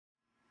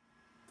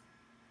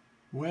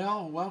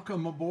Well,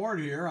 welcome aboard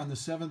here on the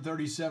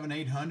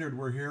 737-800.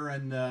 We're here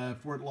in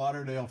Fort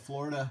Lauderdale,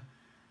 Florida,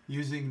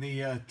 using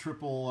the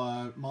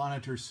triple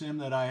monitor sim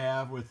that I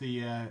have with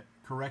the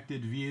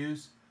corrected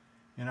views.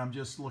 And I'm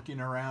just looking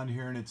around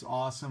here, and it's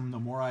awesome. The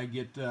more I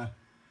get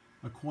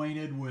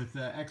acquainted with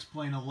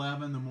X-Plane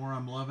 11, the more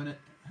I'm loving it.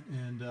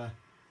 And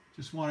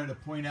just wanted to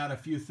point out a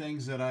few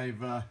things that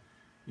I've, I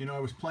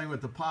was playing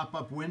with the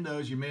pop-up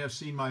windows. You may have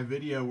seen my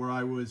video where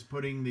I was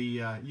putting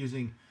the,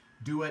 using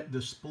Duet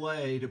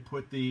display to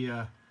put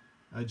the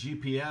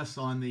GPS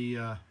on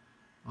the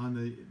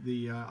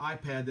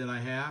iPad that I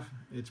have.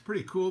 It's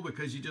pretty cool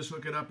because you just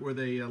hook it up with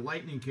a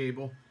lightning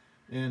cable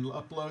and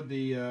upload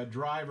the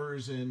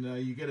drivers, and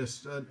you get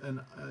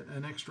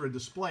an extra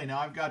display. Now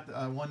I've got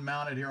one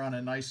mounted here on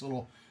a nice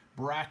little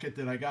bracket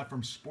that I got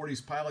from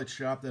Sporty's Pilot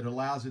Shop that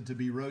allows it to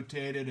be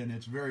rotated, and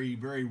it's very,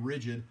 very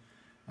rigid,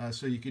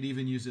 so you could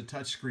even use a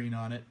touch screen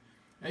on it.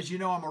 As you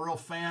know, I'm a real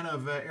fan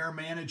of Air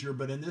Manager,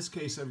 but in this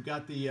case I've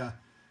got the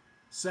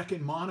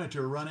second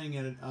monitor running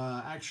and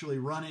actually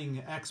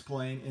running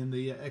X-Plane, and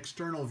the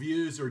external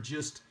views are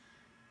just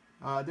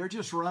they're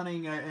just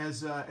running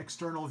as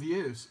external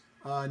views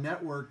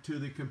network to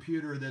the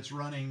computer that's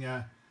running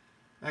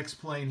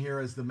X-Plane here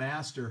as the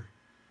master.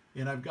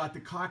 And I've got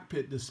the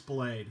cockpit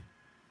displayed.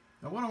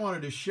 Now what I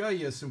wanted to show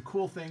you is some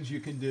cool things you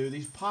can do.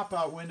 These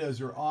pop-out windows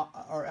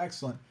are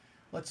excellent.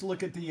 Let's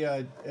look at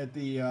the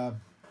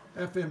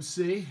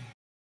FMC.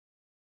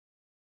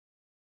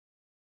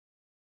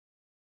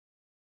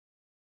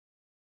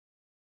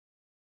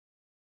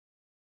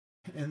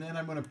 And then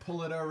I'm going to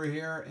pull it over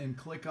here and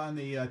click on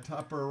the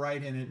upper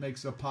right, and it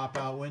makes a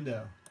pop-out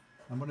window.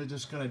 I'm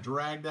just going to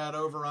drag that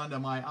over onto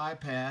my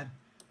iPad.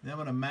 Then I'm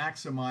going to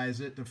maximize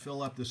it to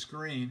fill up the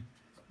screen.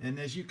 And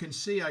as you can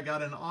see, I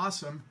got an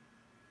awesome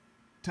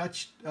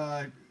touch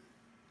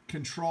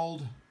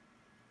controlled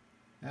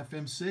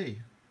FMC.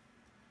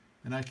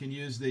 And I can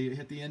use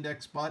hit the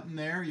index button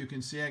there. You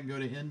can see I can go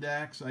to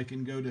index. I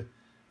can go to,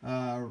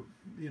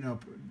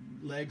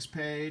 legs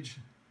page,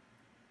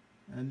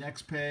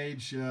 next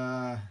page,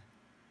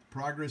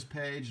 progress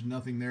page.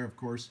 Nothing there, of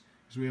course,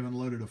 because we haven't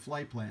loaded a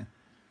flight plan.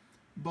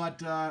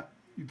 But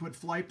you put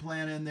flight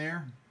plan in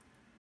there.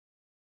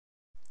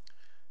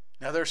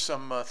 Now there's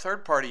some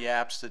third-party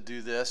apps that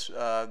do this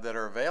that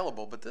are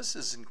available, but this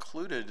is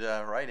included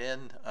right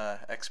in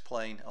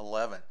X-Plane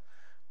 11,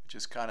 which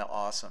is kind of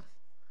awesome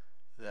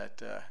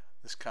that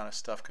this kind of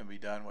stuff can be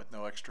done with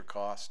no extra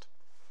cost.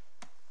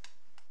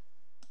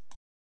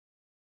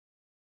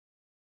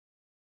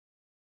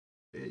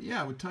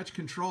 Yeah, with touch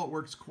control it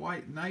works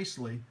quite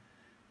nicely.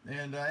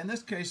 And in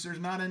this case there's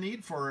not a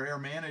need for Air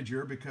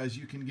Manager because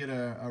you can get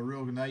a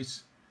real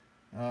nice,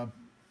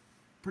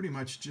 pretty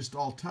much just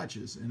all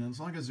touches. And as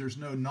long as there's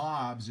no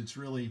knobs, it's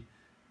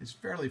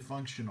fairly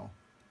functional.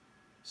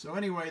 So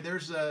anyway,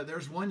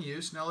 there's one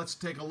use. Now let's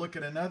take a look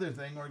at another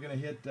thing. We're going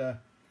to hit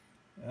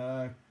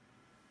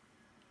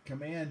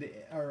command,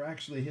 or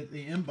actually hit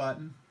the M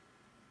button,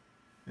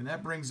 and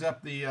that brings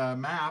up the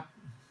map.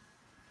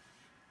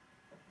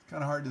 It's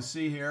kind of hard to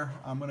see here.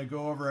 I'm going to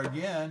go over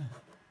again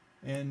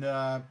and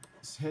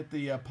hit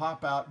the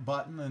pop-out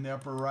button in the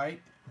upper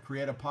right,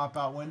 create a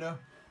pop-out window.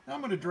 Now I'm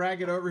going to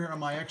drag it over here on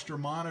my extra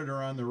monitor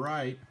on the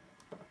right.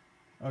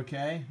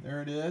 Okay,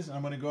 there it is.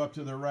 I'm going to go up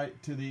to the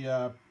right to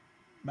the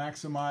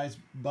maximize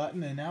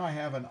button, and now I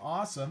have an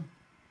awesome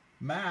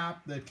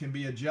map that can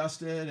be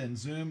adjusted and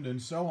zoomed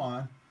and so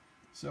on.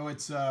 So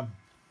it's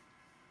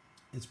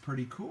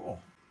pretty cool.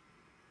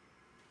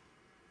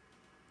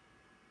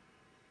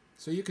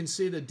 So you can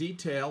see the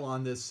detail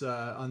on this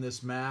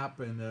map,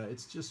 and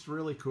it's just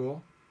really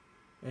cool.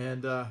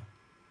 And it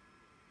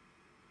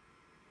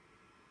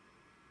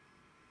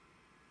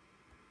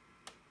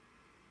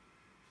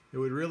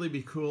would really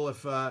be cool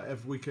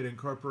if we could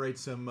incorporate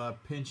some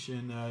pinch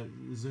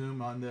and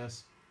zoom on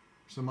this,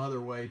 some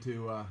other way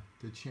to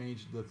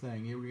change the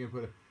thing. Here we're going to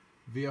put a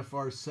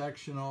VFR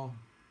sectional.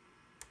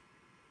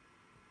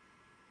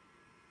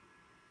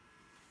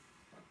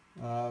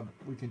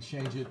 We can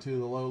change it to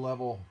the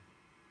low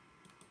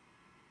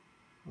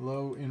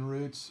in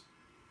routes,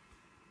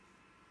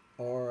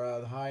 or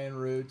the high in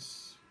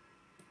routes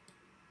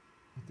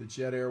with the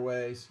Jet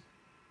Airways.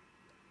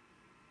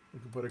 We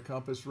can put a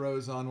compass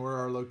rose on where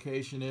our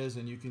location is,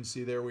 and you can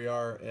see there we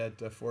are at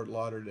Fort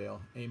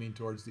Lauderdale, aiming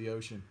towards the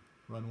ocean,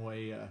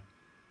 runway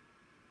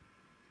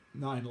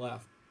 9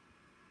 left.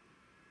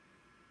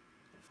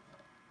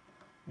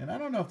 And I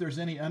don't know if there's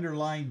any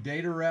underlying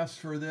data refs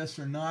for this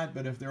or not,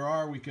 but if there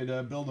are, we could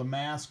build a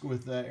mask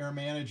with Air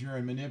Manager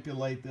and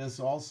manipulate this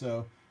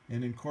also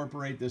and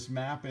incorporate this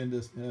map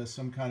into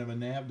some kind of a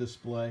nav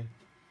display,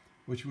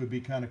 which would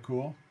be kind of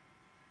cool.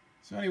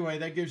 So anyway,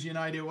 that gives you an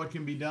idea what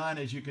can be done.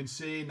 As you can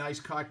see, nice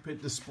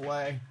cockpit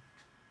display.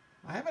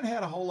 I haven't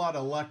had a whole lot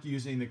of luck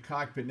using the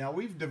cockpit. Now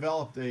we've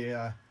developed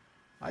I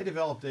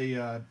developed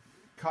a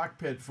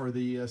cockpit for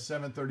the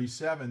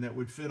 737 that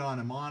would fit on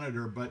a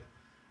monitor, but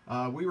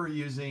we were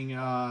using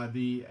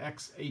the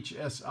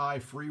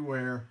XHSI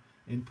freeware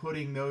and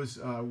putting those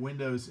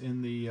windows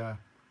in the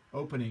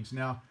openings.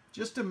 Now,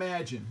 just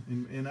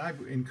imagine, and I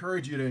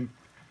encourage you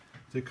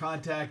to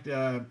contact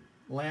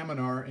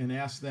Laminar and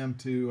ask them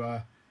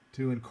to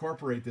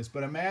incorporate this.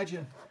 But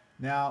imagine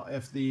now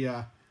if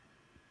the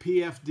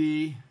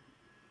PFD,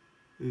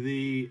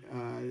 the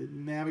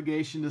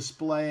navigation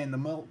display, and the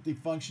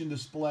multifunction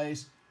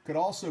displays could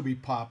also be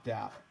popped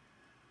out.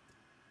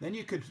 Then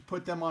you could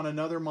put them on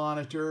another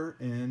monitor,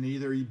 and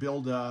either you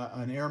build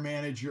an Air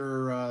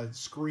Manager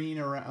screen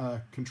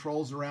or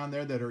controls around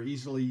there that are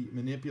easily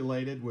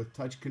manipulated with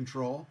touch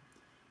control,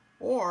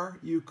 or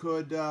you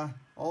could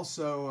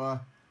also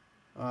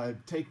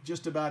take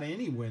just about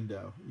any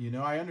window. You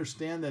know, I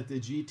understand that the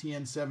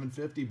GTN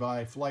 750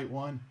 by Flight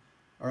 1,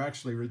 or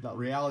actually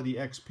Reality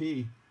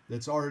XP,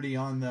 that's already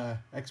on the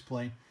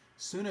X-Plane.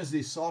 As soon as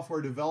the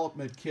software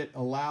development kit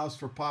allows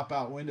for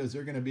pop-out windows,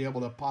 they're going to be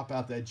able to pop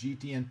out that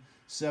GTN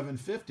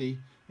 750,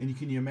 and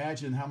can you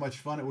imagine how much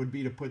fun it would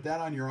be to put that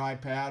on your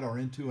iPad or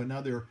into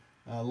another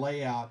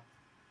layout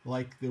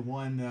like the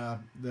one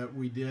that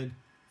we did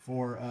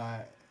for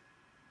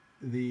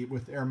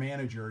with Air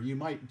Manager. You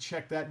might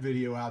check that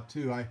video out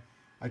too.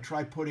 I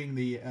tried putting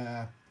the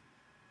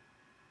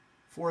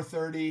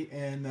 430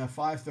 and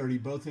 530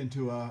 both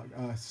into a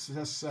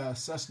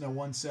Cessna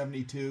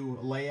 172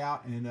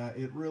 layout, and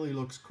it really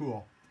looks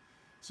cool.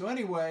 So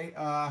anyway,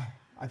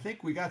 I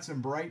think we got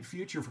some bright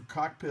future for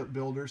cockpit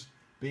builders,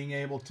 being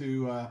able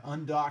to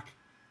undock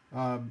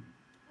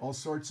all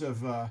sorts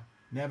of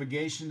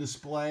navigation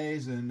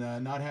displays and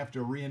not have to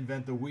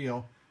reinvent the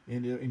wheel,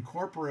 and to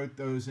incorporate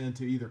those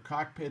into either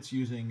cockpits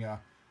using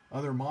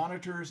other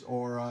monitors,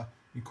 or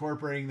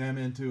incorporating them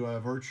into a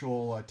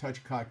virtual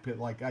touch cockpit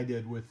like I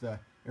did with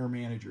Air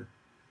Manager.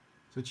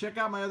 So check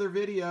out my other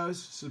videos.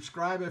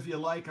 Subscribe if you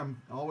like. I'm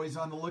always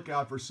on the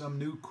lookout for some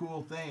new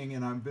cool thing,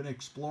 and I've been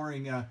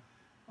exploring a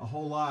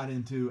whole lot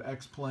into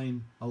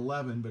X-Plane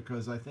 11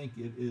 because I think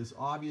it is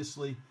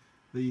obviously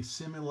the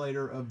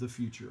simulator of the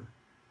future.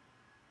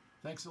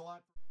 Thanks a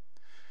lot.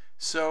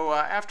 So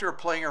after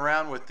playing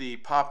around with the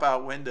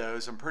pop-out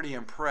windows, I'm pretty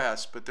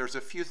impressed, but there's a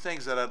few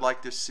things that I'd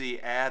like to see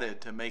added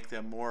to make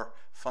them more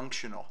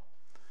functional.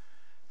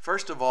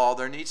 First of all,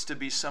 there needs to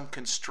be some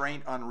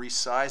constraint on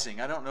resizing.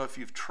 I don't know if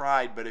you've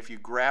tried, but if you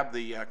grab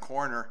the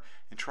corner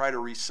and try to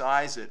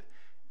resize it,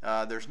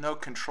 there's no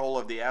control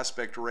of the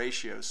aspect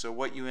ratio, so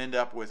what you end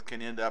up with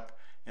can end up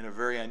in a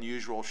very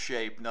unusual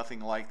shape,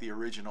 nothing like the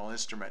original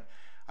instrument.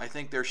 I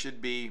think there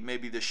should be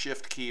maybe the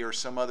shift key or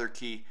some other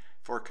key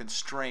for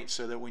constraint,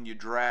 so that when you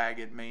drag,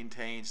 it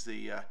maintains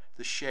the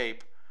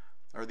shape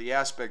or the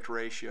aspect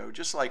ratio,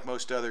 just like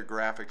most other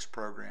graphics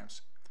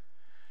programs.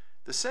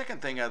 The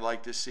second thing I'd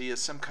like to see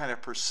is some kind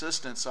of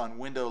persistence on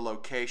window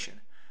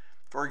location.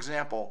 For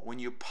example, when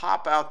you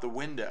pop out the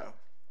window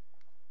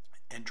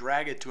and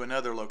drag it to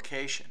another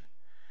location,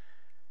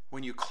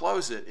 when you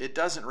close it, it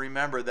doesn't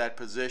remember that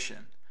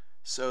position,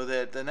 so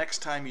that the next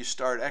time you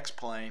start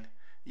X-Plane,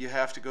 you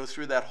have to go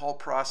through that whole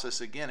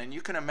process again. And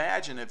you can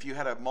imagine if you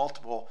had a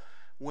multiple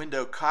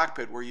window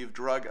cockpit where you've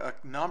drug a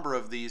number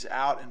of these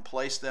out and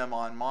placed them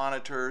on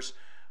monitors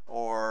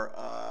or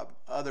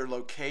other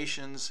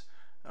locations,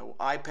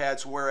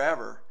 iPads,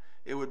 wherever,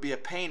 it would be a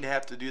pain to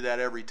have to do that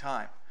every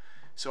time.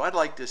 So I'd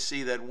like to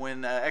see that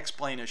when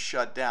X-Plane is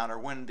shut down, or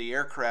when the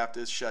aircraft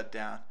is shut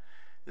down,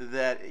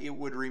 that it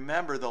would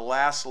remember the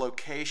last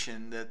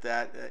location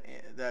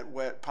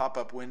that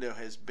pop-up window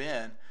has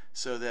been,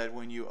 so that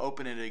when you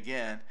open it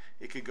again,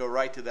 it could go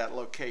right to that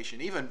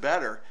location. Even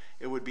better,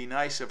 it would be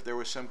nice if there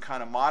was some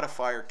kind of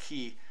modifier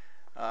key,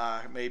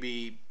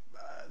 maybe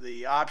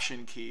the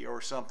option key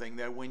or something,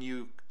 that when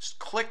you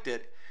clicked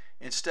it,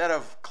 instead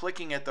of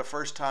clicking it the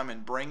first time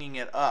and bringing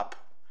it up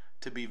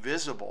to be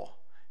visible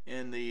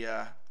in the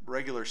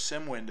regular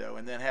sim window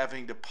and then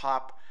having to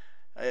pop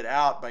it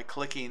out by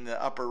clicking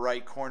the upper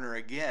right corner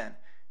again,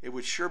 it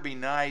would sure be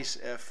nice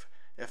if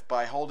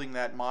by holding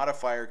that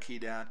modifier key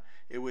down,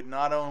 it would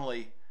not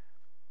only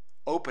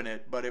open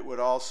it, but it would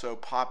also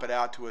pop it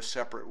out to a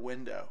separate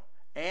window.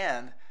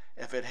 And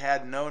if it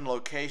had known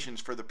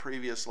locations for the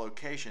previous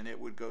location, it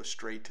would go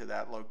straight to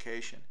that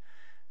location.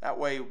 That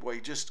way, by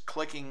just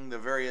clicking the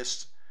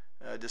various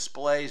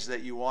displays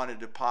that you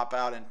wanted to pop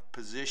out and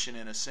position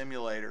in a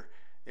simulator,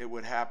 it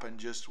would happen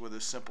just with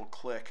a simple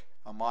click,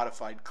 a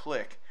modified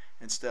click,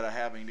 instead of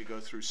having to go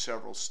through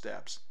several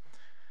steps.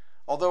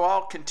 Although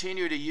I'll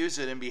continue to use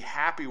it and be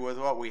happy with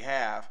what we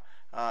have,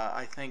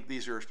 I think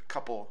these are a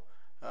couple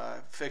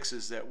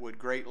fixes that would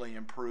greatly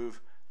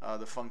improve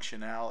the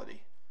functionality.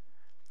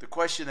 The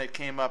question that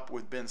came up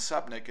with Ben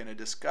Supnick in a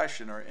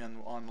discussion or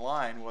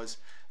online was,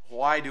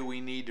 why do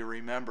we need to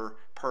remember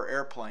per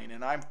airplane?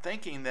 And I'm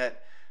thinking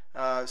that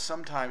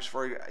sometimes,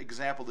 for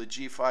example, the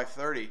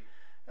G530,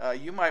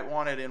 you might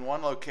want it in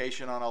one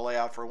location on a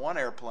layout for one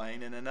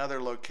airplane, and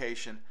another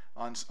location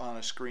on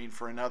a screen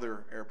for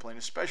another airplane,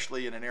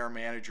 especially in an Air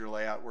Manager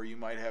layout where you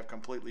might have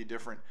completely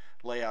different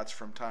layouts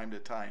from time to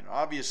time.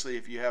 Obviously,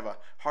 if you have a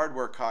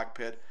hardware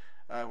cockpit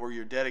where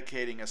you're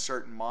dedicating a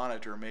certain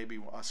monitor, maybe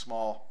a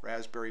small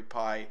Raspberry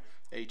Pi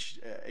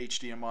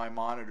HDMI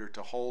monitor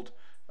to hold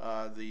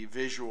the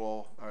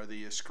visual or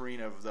the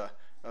screen of the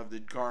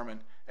Garmin,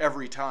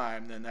 every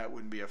time, then that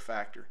wouldn't be a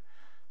factor.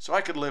 So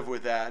I could live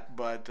with that,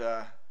 but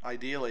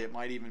ideally it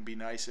might even be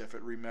nice if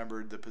it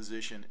remembered the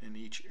position in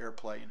each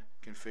airplane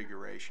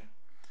configuration.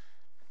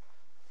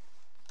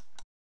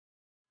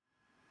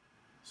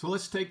 So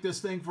let's take this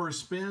thing for a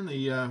spin.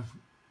 The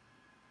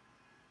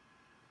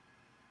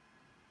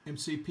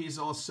MCP is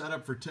all set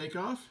up for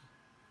takeoff.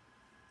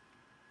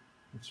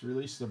 Let's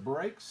release the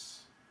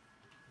brakes.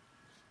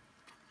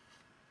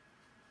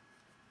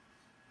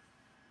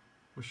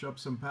 Push up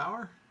some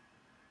power.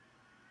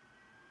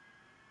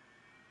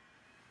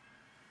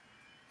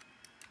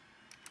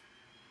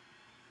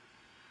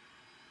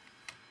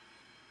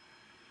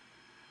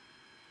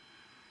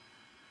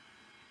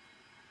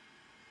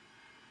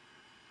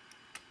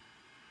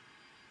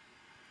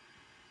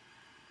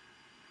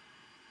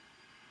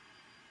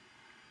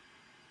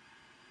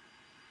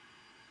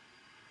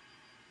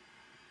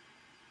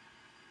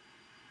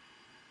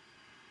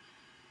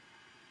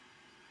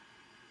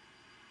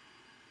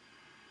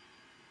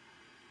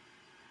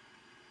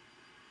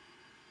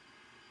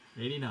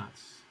 $80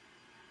 knots.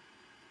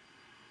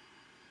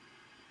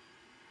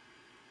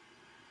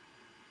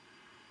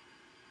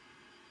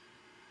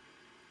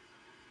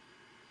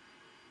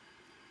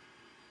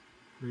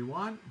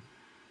 Rewind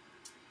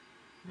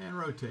and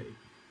rotate.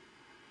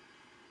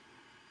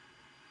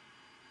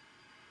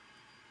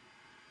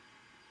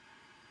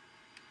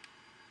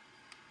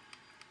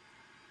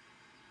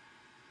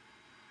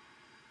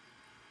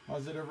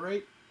 Positive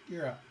rate,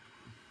 you're up.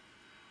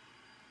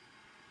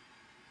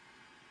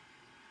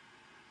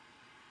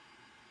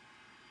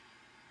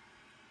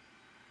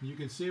 You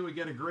can see we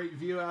get a great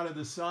view out of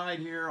the side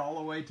here, all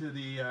the way to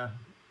the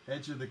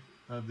edge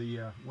of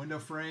the window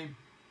frame.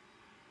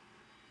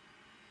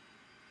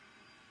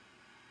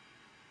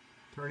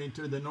 Turning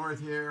to the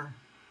north here.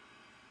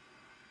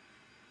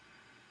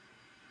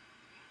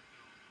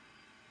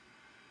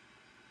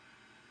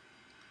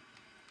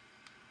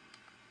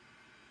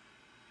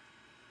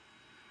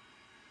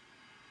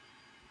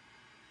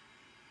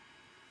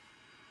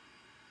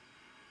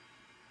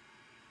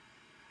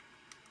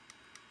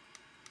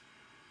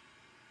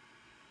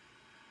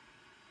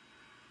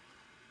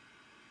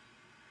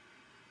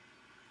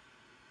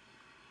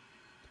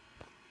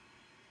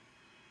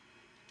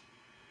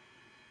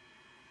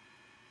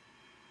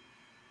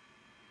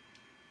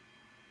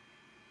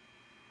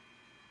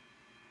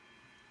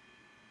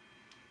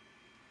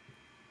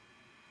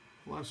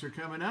 Flaps are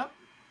coming up.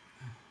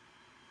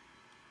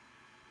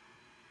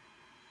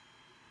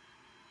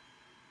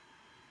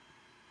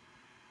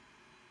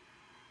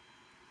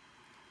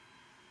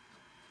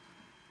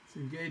 Let's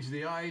engage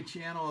the IA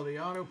channel of the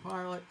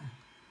autopilot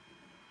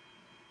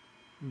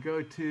and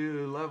go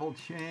to level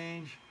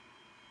change.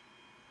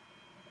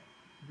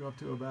 Go up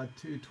to about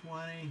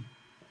 220.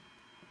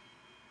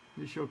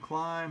 Initial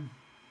climb.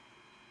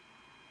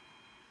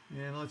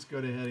 And let's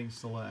go to heading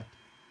select.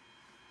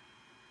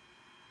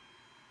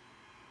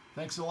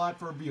 Thanks a lot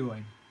for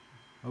viewing.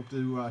 Hope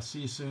to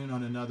see you soon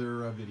on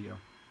another video.